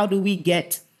 How do we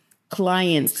get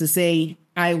clients to say,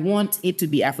 I want it to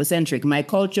be Afrocentric. My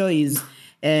culture is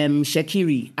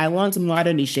Shekiri. I want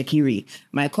modern Shekiri.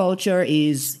 My culture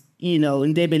is,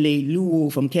 Ndebele,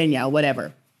 Luo from Kenya,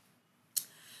 whatever.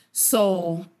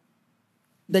 So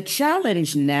the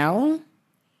challenge now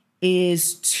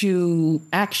is to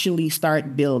actually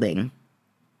start building,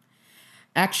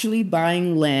 actually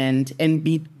buying land and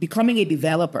becoming a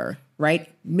developer, right?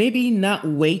 Maybe not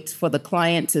wait for the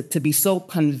client to be so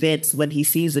convinced when he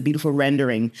sees a beautiful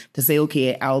rendering to say,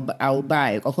 okay, I'll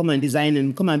buy, or come and design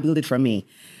and come and build it for me.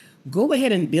 Go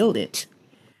ahead and build it,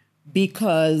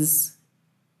 because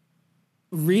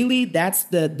really that's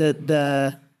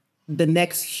the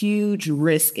next huge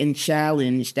risk and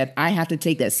challenge that I have to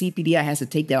take, that CPDI has to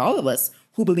take, that all of us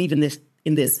who believe in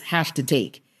this have to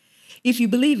take. If you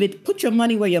believe it, put your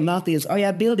money where your mouth is. Oh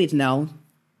yeah, build it now.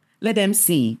 Let them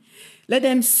see. Let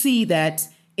them see that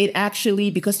it actually,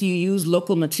 because you use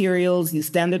local materials, you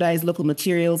standardize local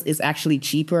materials, is actually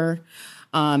cheaper.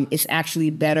 It's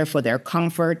actually better for their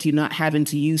comfort. You're not having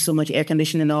to use so much air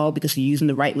conditioning and all because you're using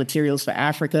the right materials for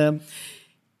Africa.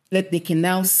 that they can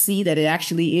now see that it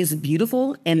actually is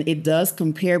beautiful, and it does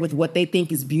compare with what they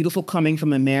think is beautiful coming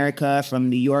from America, from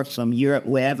New York, from Europe,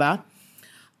 wherever.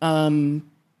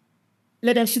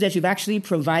 Let them see that you've actually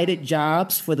provided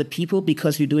jobs for the people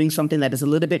because you're doing something that is a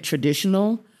little bit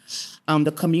traditional.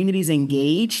 The community's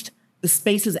engaged. The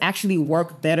spaces actually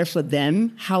work better for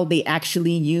them, how they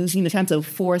actually use, trying to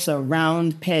force a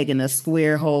round peg in a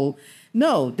square hole.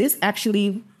 No, this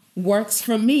actually works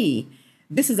for me.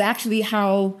 This is actually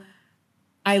how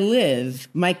I live.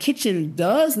 My kitchen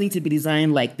does need to be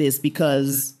designed like this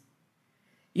because,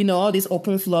 all this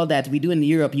open floor that we do in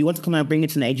Europe, you want to come and bring it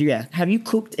to Nigeria. Have you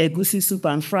cooked egusi soup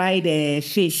and fried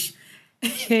fish?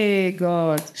 Hey,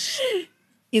 God.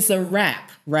 It's a wrap,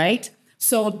 right?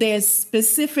 So there's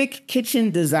specific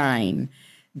kitchen design.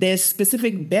 There's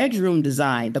specific bedroom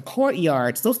design, the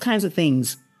courtyards, those kinds of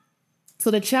things.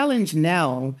 So the challenge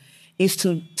now is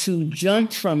to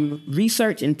jump from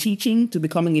research and teaching to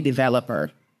becoming a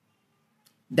developer.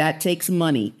 That takes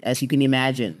money, as you can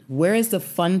imagine. Where is the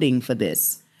funding for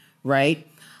this, right?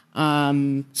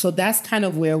 So that's kind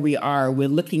of where we are. We're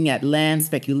looking at land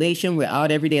speculation. We're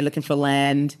out every day looking for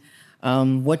land.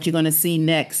 What you're going to see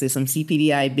next is some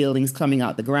CPDI buildings coming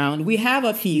out the ground. We have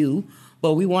a few,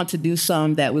 but we want to do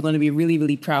some that we're going to be really,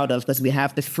 really proud of because we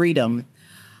have the freedom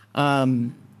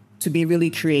to be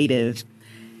really creative.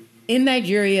 In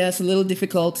Nigeria, it's a little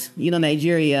difficult.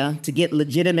 Nigeria, to get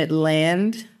legitimate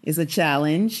land is a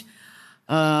challenge.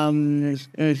 So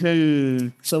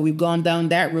we've gone down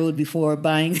that road before,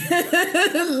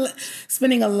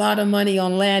 spending a lot of money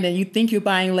on land, and you think you're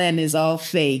buying land is all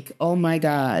fake. Oh my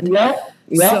God. Yeah.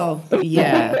 So,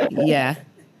 yeah.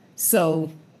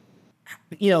 So,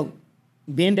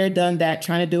 been there, done that,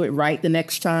 trying to do it right the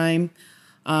next time.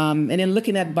 And then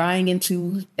looking at buying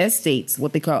into estates,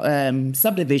 what they call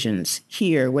subdivisions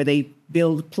here, where they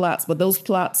build plots, but those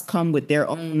plots come with their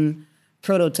own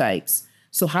prototypes.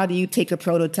 So how do you take a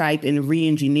prototype and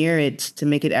re-engineer it to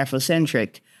make it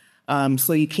Afrocentric?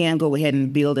 So you can go ahead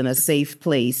and build in a safe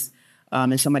place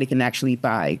and somebody can actually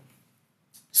buy.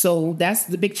 So that's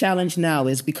the big challenge now,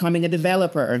 is becoming a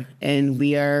developer. And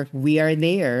we are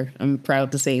there. I'm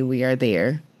proud to say we are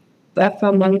there. That's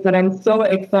amazing. I'm so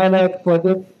excited for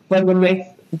the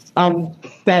next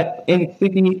step in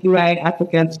CPDI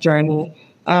African's journey.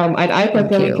 And I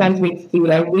personally can't wait to do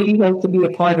it. I really hope to be a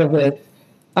part of it.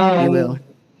 You will.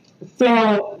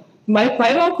 So my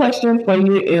final question for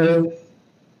you is,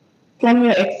 from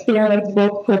your experience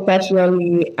both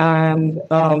professionally and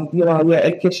your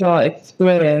educational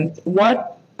experience,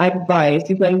 what advice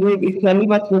you can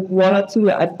leave us with one or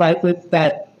two advices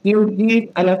that you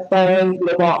give an aspiring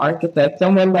global architect,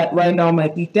 someone that right now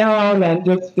might be down and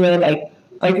just feel like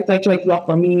architecture is not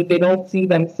for me, they don't see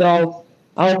themselves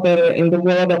out there in the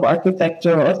world of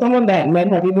architecture, or someone that might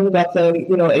have even got a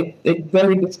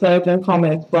very discouraging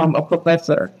comment from a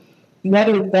professor. What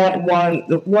is that one?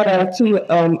 What are two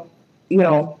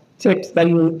tips that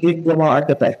you would give global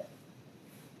architects?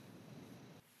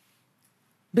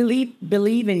 Believe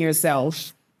in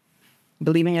yourself.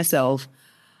 Believe in yourself.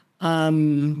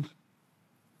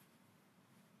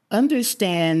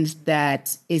 Understand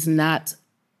that it's not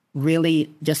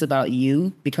really just about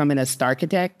you becoming a star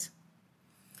architect.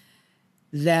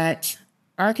 That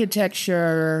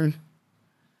architecture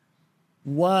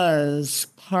was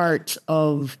part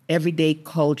of everyday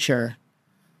culture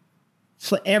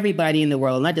for everybody in the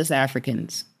world, not just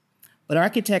Africans. But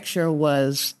architecture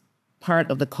was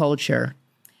part of the culture.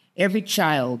 Every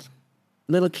child,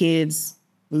 little kids,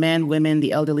 men, women,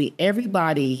 the elderly,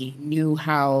 everybody knew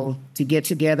how to get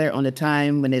together on the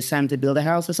time when it's time to build a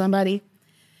house for somebody.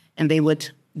 And they would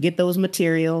get those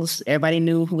materials. Everybody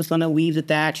knew who was going to weave the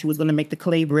thatch, who was going to make the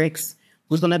clay bricks,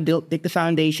 who was going to dig the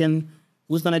foundation,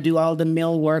 who was going to do all the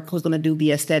mill work, who was going to do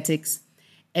the aesthetics.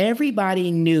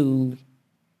 Everybody knew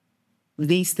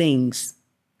these things,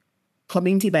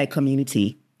 community by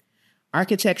community.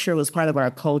 Architecture was part of our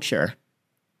culture.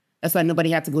 That's why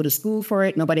nobody had to go to school for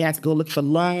it. Nobody had to go look for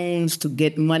loans to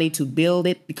get money to build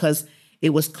it, because it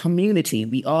was community.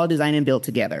 We all designed and built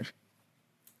together.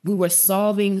 We were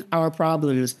solving our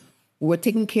problems. We were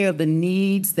taking care of the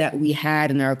needs that we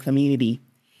had in our community.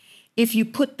 If you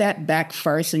put that back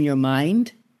first in your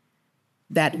mind,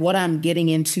 that what I'm getting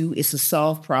into is to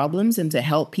solve problems and to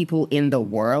help people in the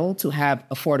world to have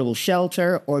affordable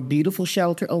shelter or beautiful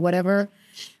shelter or whatever,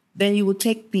 then you will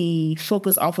take the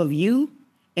focus off of you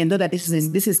and know that this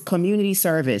is community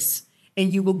service.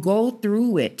 And you will go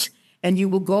through it, and you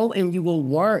will go and you will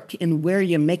work in where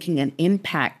you're making an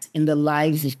impact in the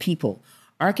lives of people.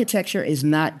 Architecture is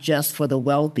not just for the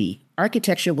wealthy.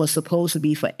 Architecture was supposed to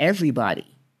be for everybody,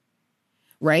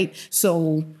 right?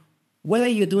 So Whether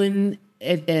you're doing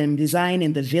design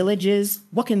in the villages,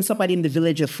 what can somebody in the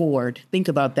village afford? Think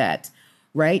about that,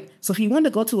 right? So if you want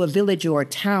to go to a village or a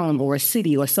town or a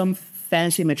city or some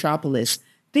fancy metropolis,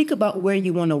 think about where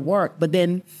you want to work, but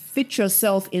then fit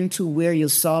yourself into where you're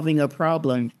solving a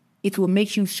problem. It will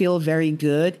make you feel very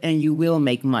good and you will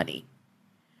make money,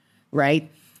 right?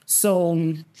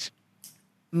 So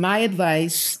my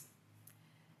advice,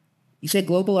 you said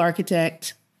global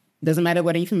architect, doesn't matter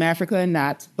whether you're from Africa or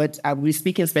not, but I will be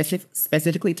speaking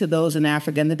specifically to those in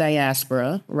Africa and the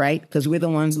diaspora, right? Because we're the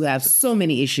ones who have so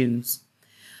many issues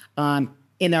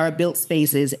in our built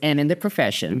spaces and in the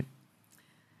profession.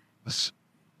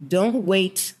 Don't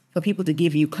wait for people to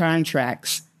give you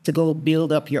contracts to go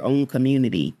build up your own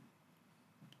community.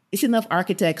 It's enough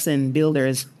architects and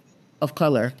builders of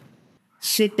color.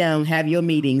 Sit down, have your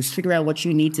meetings, figure out what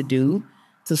you need to do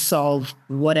to solve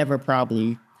whatever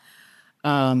problem.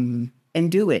 And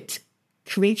do it.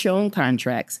 Create your own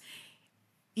contracts.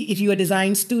 If you're a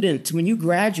design student, when you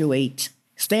graduate,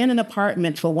 stay in an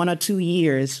apartment for 1 or 2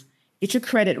 years, get your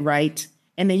credit right,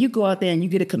 and then you go out there and you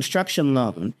get a construction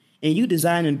loan, and you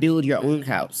design and build your own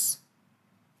house.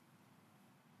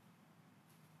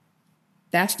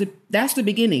 That's the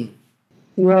beginning.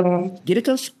 Yeah.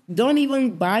 Don't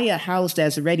even buy a house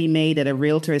that's ready-made that a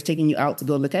realtor is taking you out to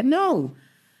go look at. No.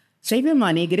 Save your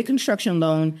money, get a construction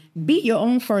loan, be your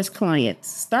own first client.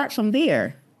 Start from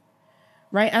there,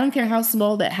 right? I don't care how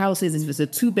small that house is, if it's a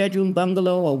 2-bedroom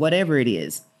bungalow or whatever it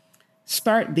is.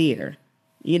 Start there.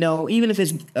 You know, even if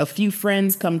it's a few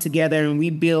friends come together and we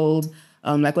build,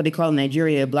 like what they call in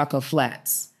Nigeria, a block of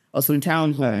flats or some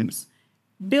townhomes.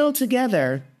 Build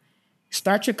together.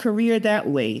 Start your career that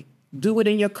way. Do it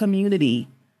in your community.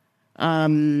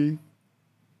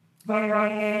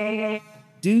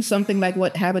 Do something like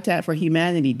what Habitat for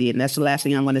Humanity did. And that's the last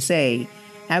thing I want to say.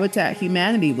 Habitat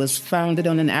Humanity was founded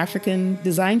on an African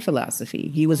design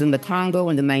philosophy. He was in the Congo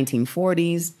in the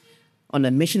 1940s on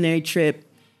a missionary trip.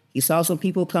 He saw some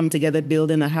people come together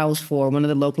building a house for one of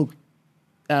the local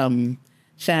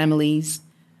families.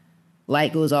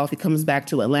 Light goes off. He comes back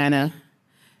to Atlanta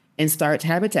and starts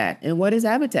Habitat. And what is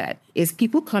Habitat? It's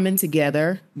people coming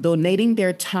together, donating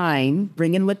their time,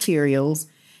 bringing materials,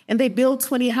 and they build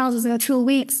 20 houses in 2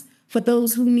 weeks for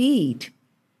those who need,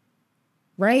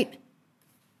 right?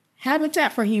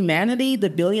 Habitat for Humanity, the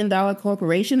billion-dollar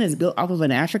corporation, is built off of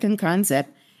an African concept.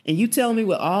 And you tell me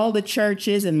with all the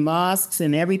churches and mosques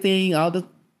and everything,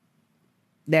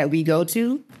 that we go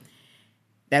to,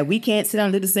 that we can't sit down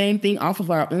and do the same thing off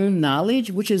of our own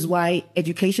knowledge, which is why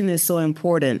education is so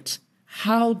important.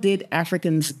 How did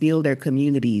Africans build their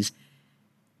communities?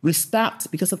 We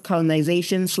stopped because of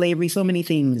colonization, slavery, so many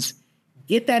things.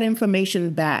 Get that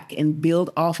information back and build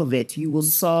off of it. You will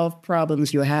solve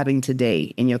problems you're having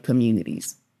today in your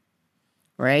communities,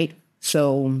 right?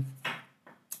 So,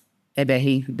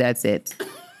 Ebehi, that's it.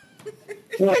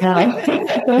 Yeah.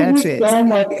 Thank you so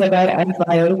much for that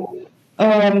advice.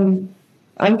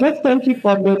 And just thank you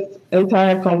for this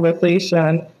entire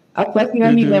conversation. I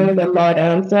personally learned a lot,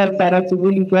 and I'm so excited to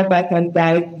really go back and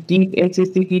dive deep into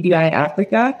CPDI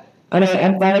Africa. And I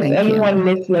advise everyone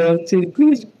listening to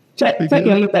please take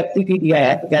a look at CPDI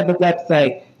Africa, the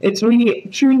website. It's really,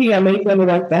 truly amazing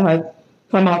work that has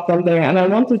come out from there. And I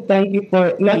want to thank you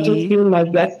for not just being my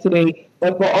guest today,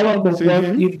 but for all of the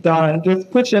work you've done,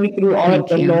 just pushing through all of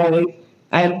the noise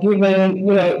and giving,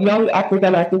 young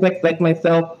African architects like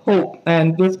myself hope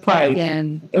and just pride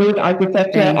in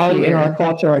architecture and in our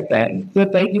culture again. So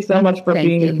thank you so much for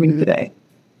being with me today.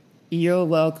 You're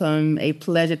welcome. A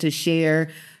pleasure to share.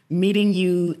 Meeting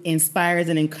you inspires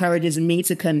and encourages me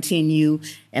to continue,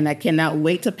 and I cannot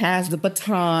wait to pass the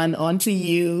baton on to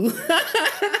you.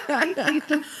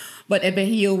 But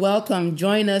Ebehi, you're welcome.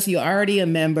 Join us. You're already a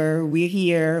member. We're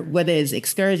here, whether it's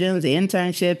excursions,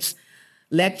 internships,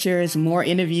 lectures, more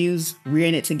interviews. We're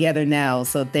in it together now.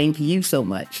 So thank you so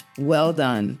much. Well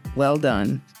done. Well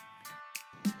done.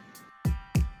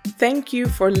 Thank you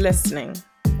for listening.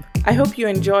 I hope you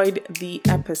enjoyed the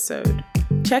episode.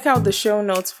 Check out the show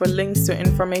notes for links to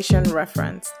information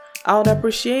referenced. I would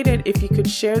appreciate it if you could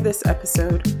share this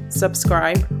episode,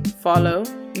 subscribe, follow,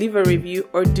 leave a review,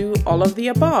 or do all of the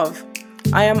above.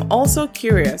 I am also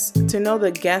curious to know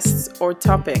the guests or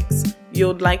topics you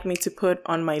would like me to put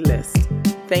on my list.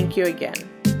 Thank you again.